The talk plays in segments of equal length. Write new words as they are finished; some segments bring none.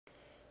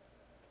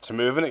To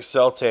move an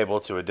Excel table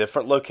to a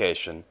different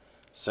location,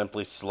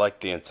 simply select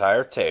the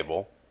entire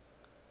table,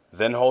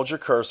 then hold your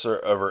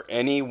cursor over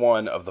any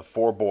one of the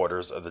four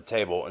borders of the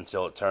table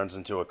until it turns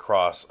into a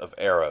cross of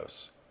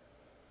arrows.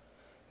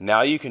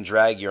 Now you can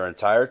drag your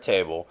entire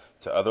table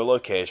to other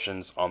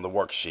locations on the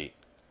worksheet.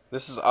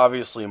 This is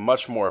obviously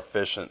much more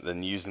efficient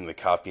than using the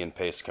copy and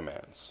paste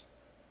commands.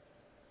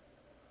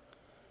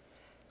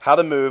 How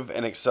to move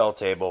an Excel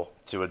table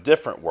to a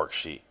different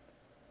worksheet.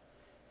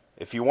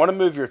 If you want to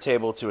move your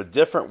table to a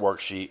different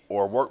worksheet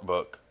or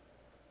workbook,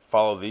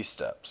 follow these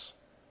steps.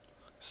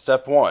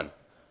 Step 1.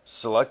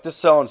 Select a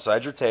cell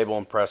inside your table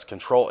and press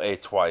Ctrl A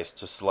twice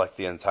to select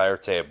the entire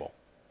table.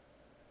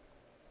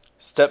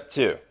 Step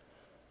 2.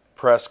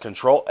 Press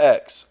Ctrl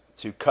X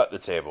to cut the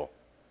table.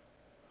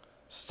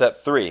 Step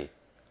 3.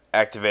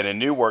 Activate a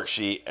new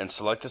worksheet and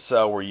select the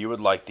cell where you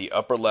would like the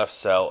upper left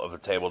cell of the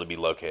table to be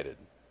located.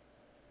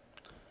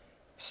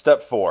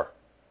 Step 4.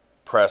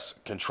 Press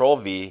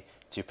Ctrl V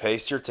to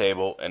paste your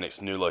table in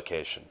its new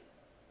location.